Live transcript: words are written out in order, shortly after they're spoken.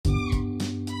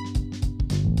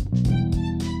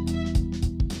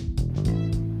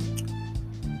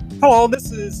Hello,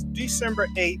 this is December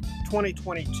 8th,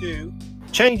 2022,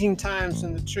 Changing Times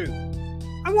and the Truth.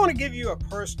 I want to give you a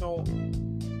personal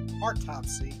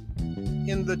autopsy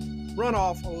in the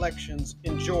runoff elections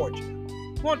in Georgia.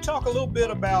 I want to talk a little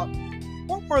bit about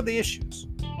what were the issues.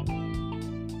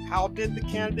 How did the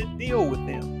candidate deal with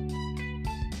them?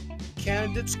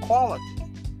 Candidate's quality.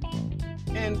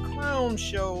 And clown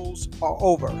shows are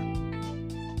over.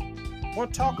 I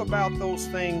want to talk about those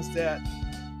things that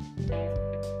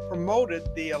promoted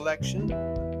the election,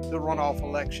 the runoff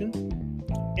election,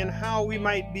 and how we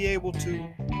might be able to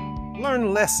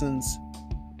learn lessons,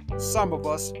 some of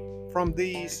us, from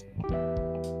these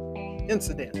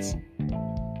incidents.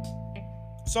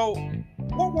 So,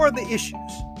 what were the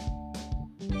issues?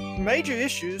 Major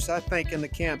issues, I think, in the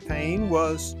campaign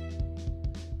was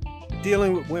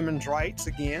dealing with women's rights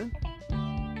again,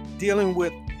 dealing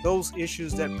with those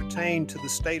issues that pertain to the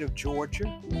state of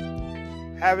Georgia,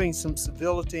 having some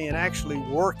civility and actually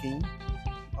working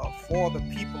for the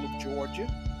people of Georgia,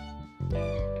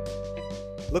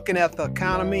 looking at the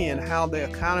economy and how the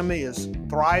economy is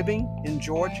thriving in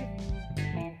Georgia.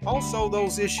 Also,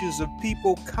 those issues of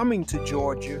people coming to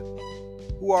Georgia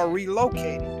who are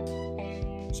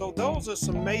relocating. So those are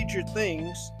some major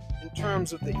things in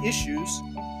terms of the issues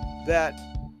that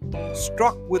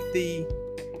struck with the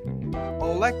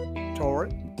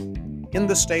electorate in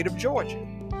the state of Georgia.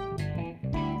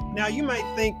 Now, you might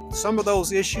think some of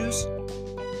those issues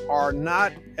are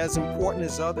not as important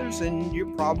as others, and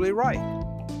you're probably right.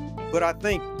 But I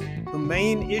think the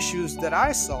main issues that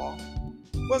I saw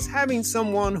was having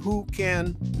someone who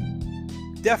can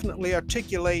definitely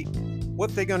articulate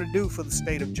what they're going to do for the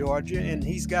state of Georgia, and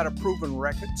he's got a proven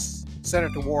record,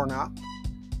 Senator Warnock.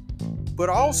 But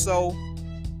also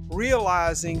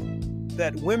realizing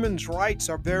that women's rights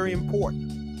are very important,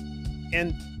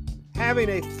 and having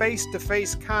a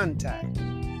face-to-face contact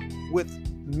with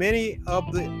many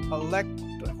of the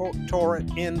electorate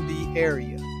in the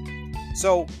area.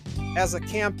 So as a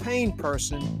campaign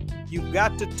person, you've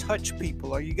got to touch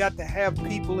people, or you got to have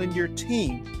people in your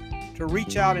team to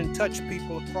reach out and touch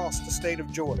people across the state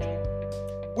of Georgia.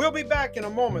 We'll be back in a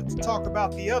moment to talk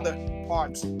about the other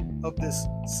parts of this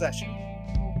session.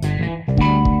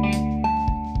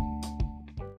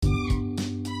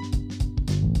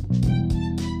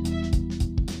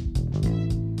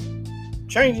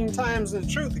 Changing Times and the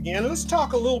Truth again. Let's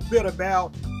talk a little bit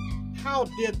about how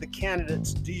did the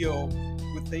candidates deal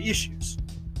with the issues.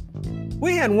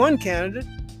 We had one candidate,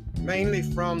 mainly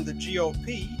from the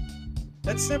GOP,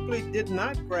 that simply did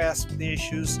not grasp the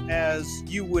issues as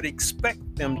you would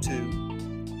expect them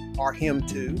to, or him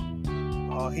to.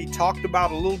 He talked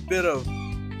about a little bit of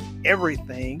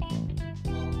everything.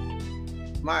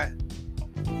 My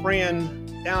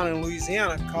friend down in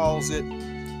Louisiana calls it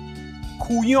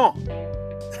couillon,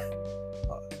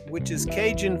 which is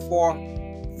Cajun for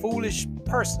foolish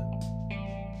person.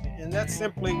 And that's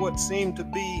simply what seemed to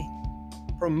be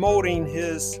promoting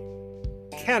his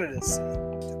candidacy,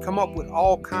 to come up with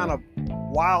all kind of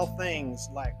wild things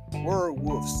like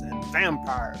werewolves and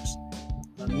vampires,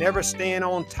 never staying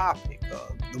on topic,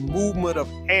 the movement of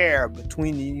air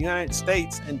between the United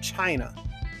States and China.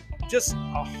 Just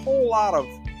a whole lot of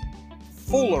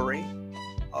foolery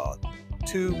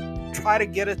to try to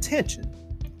get attention.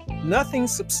 Nothing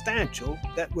substantial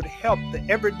that would help the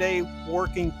everyday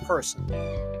working person.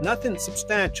 Nothing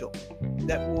substantial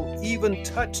that will even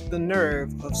touch the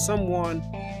nerve of someone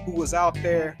who was out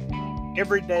there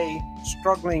every day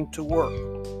struggling to work.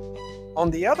 On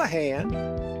the other hand,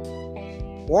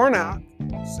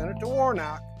 Senator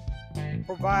Warnock,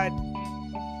 provided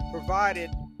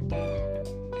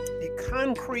a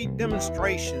concrete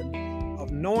demonstration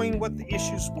of knowing what the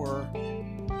issues were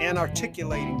and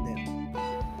articulating them.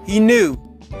 He knew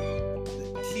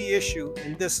the key issue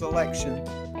in this election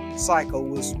cycle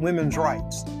was women's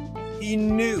rights. He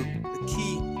knew the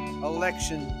key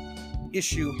election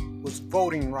issue was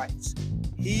voting rights.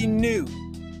 He knew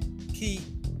key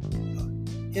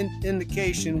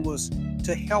indication was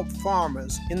to help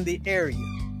farmers in the area.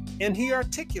 And he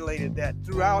articulated that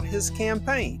throughout his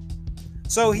campaign.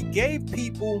 So he gave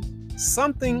people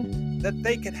something that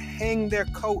they could hang their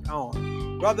coat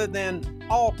on, rather than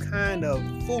all kind of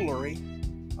foolery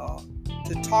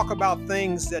to talk about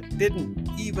things that didn't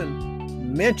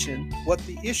even mention what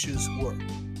the issues were.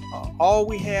 All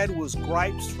we had was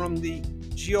gripes from the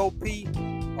GOP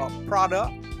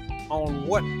product on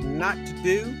what not to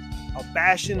do, a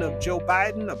bashing of Joe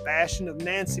Biden, a bashing of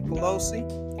Nancy Pelosi.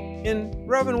 And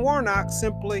Reverend Warnock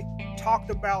simply talked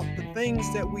about the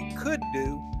things that we could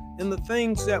do and the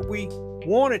things that we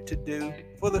wanted to do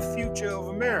for the future of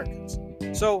Americans.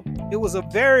 So it was a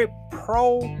very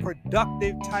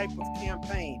pro-productive type of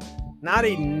campaign, not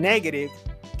a negative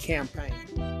campaign.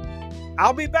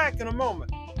 I'll be back in a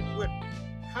moment with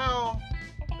how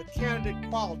the candidate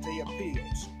quality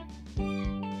appeals.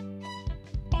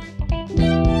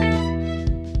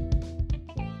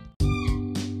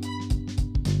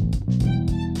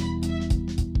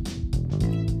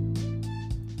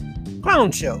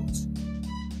 Clown shows.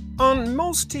 On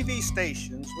most TV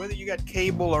stations, whether you got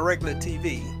cable or regular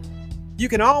TV, you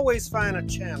can always find a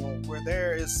channel where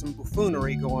there is some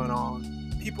buffoonery going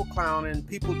on, people clowning,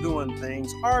 people doing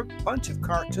things, or a bunch of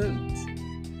cartoons.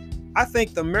 I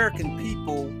think the American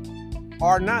people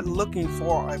are not looking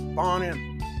for a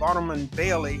Barnum and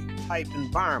Bailey type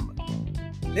environment.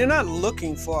 They're not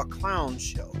looking for a clown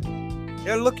show.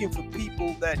 They're looking for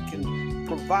people that can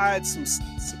provide some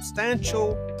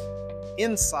substantial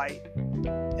insight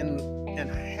and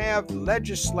have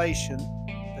legislation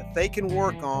that they can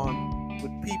work on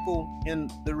with people in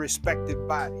the respective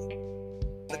body.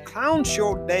 The clown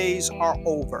show days are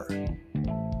over.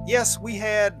 Yes, we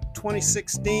had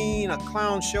 2016 a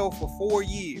clown show for 4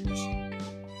 years,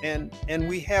 and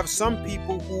we have some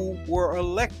people who were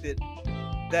elected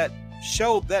that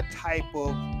showed that type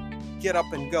of get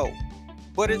up and go,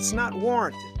 but it's not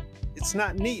warranted. It's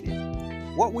not needed.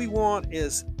 What we want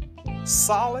is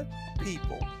solid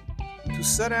people to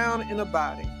sit down in a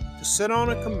body, to sit on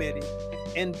a committee,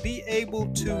 and be able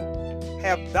to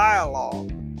have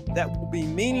dialogue that will be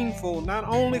meaningful not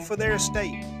only for their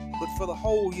state, but for the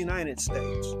whole United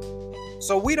States.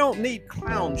 So we don't need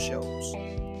clown shows.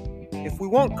 If we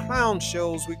want clown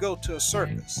shows, we go to a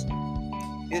circus.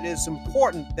 It is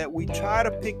important that we try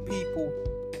to pick people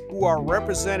who are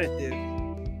representative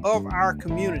of our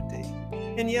community.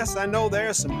 And yes, I know there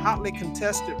are some hotly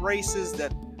contested races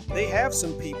that they have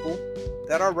some people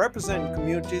that are representing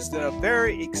communities that are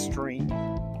very extreme,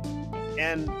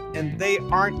 and they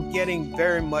aren't getting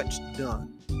very much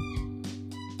done.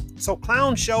 So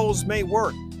clown shows may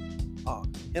work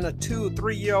in a 2 or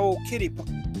 3 year old kiddie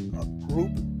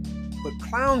group, but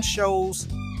clown shows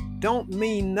don't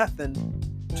mean nothing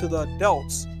to the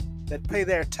adults that pay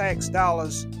their tax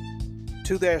dollars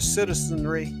to their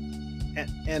citizenry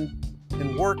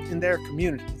and work in their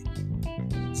community.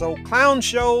 So clown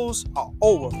shows are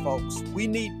over, folks. We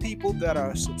need people that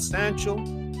are substantial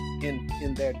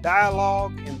in their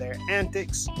dialogue, in their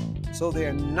antics, so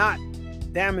they're not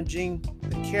damaging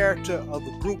the character of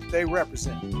the group they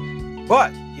represent.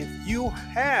 But if you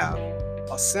have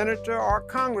a senator or a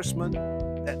congressman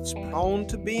that's prone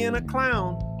to being a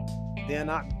clown, then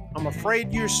I'm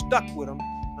afraid you're stuck with them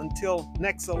until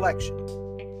next election.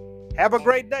 Have a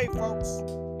great day, folks.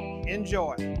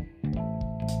 Enjoy.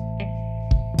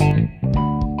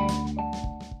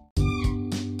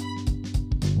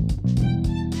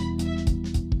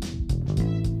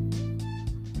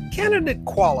 Candidate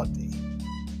quality,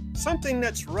 something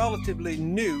that's relatively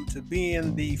new to be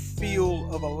in the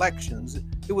field of elections.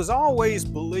 It was always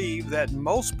believed that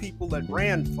most people that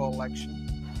ran for election,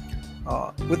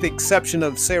 with the exception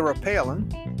of Sarah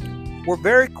Palin, were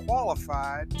very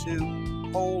qualified to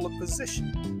hold a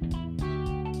position.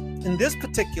 In this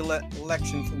particular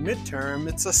election for midterm,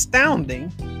 it's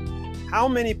astounding how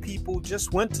many people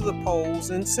just went to the polls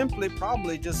and simply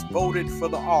probably just voted for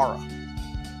the aura.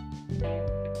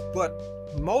 But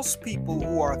most people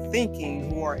who are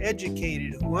thinking, who are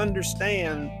educated, who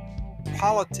understand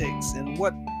politics and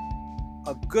what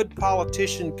a good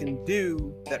politician can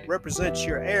do that represents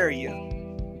your area,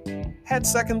 had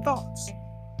second thoughts.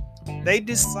 They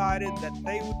decided that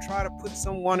they would try to put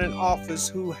someone in office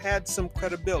who had some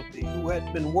credibility, who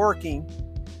had been working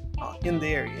in the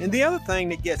area. And the other thing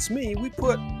that gets me, we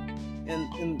put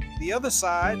in the other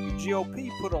side, the GOP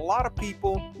put a lot of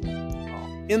people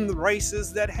in the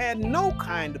races that had no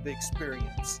kind of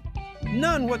experience,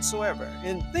 none whatsoever.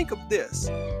 And think of this.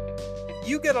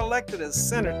 You get elected as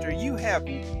senator, you have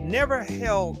never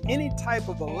held any type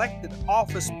of elected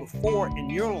office before in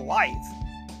your life.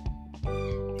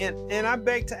 And I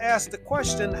beg to ask the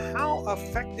question, how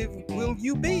effective will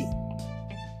you be?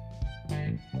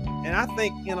 And I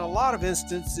think in a lot of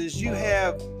instances, you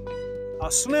have a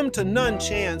slim to none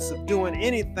chance of doing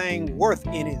anything worth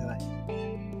anything.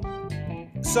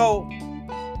 So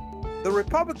the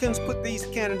Republicans put these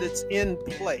candidates in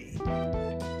play,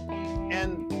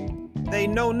 and they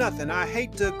know nothing. I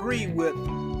hate to agree with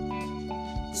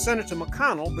Senator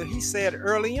McConnell, but he said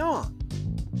early on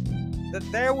that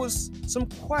there was some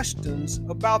questions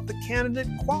about the candidate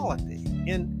quality.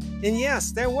 And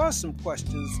yes, there were some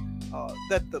questions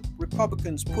that the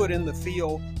Republicans put in the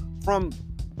field, from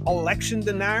election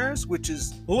deniers, which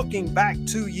is looking back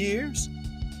 2 years,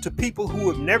 to people who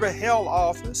have never held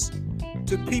office,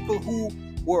 to people who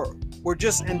were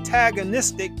just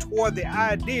antagonistic toward the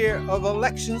idea of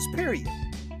elections, period.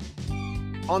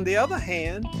 On the other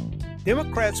hand,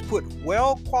 Democrats put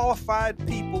well-qualified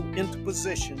people into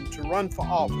position to run for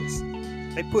office.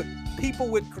 They put people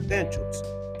with credentials,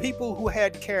 people who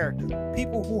had character,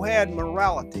 people who had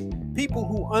morality, people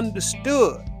who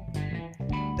understood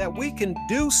that we can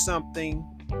do something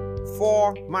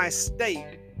for my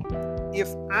state if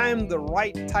I'm the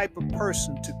right type of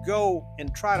person to go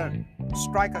and try to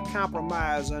strike a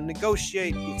compromise or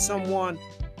negotiate with someone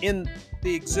in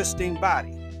the existing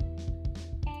body.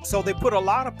 So they put a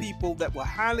lot of people that were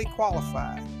highly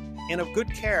qualified and of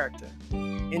good character.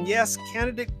 And yes,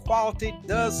 candidate quality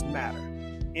does matter.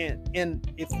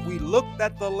 And if we looked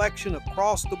at the election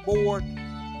across the board,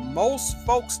 most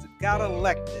folks that got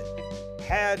elected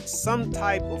had some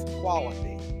type of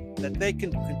quality that they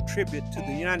can contribute to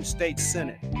the United States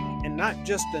Senate, and not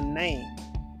just a name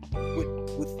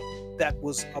that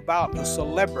was about a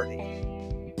celebrity.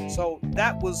 So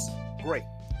that was great.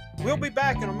 We'll be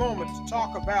back in a moment to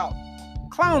talk about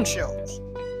clown shows.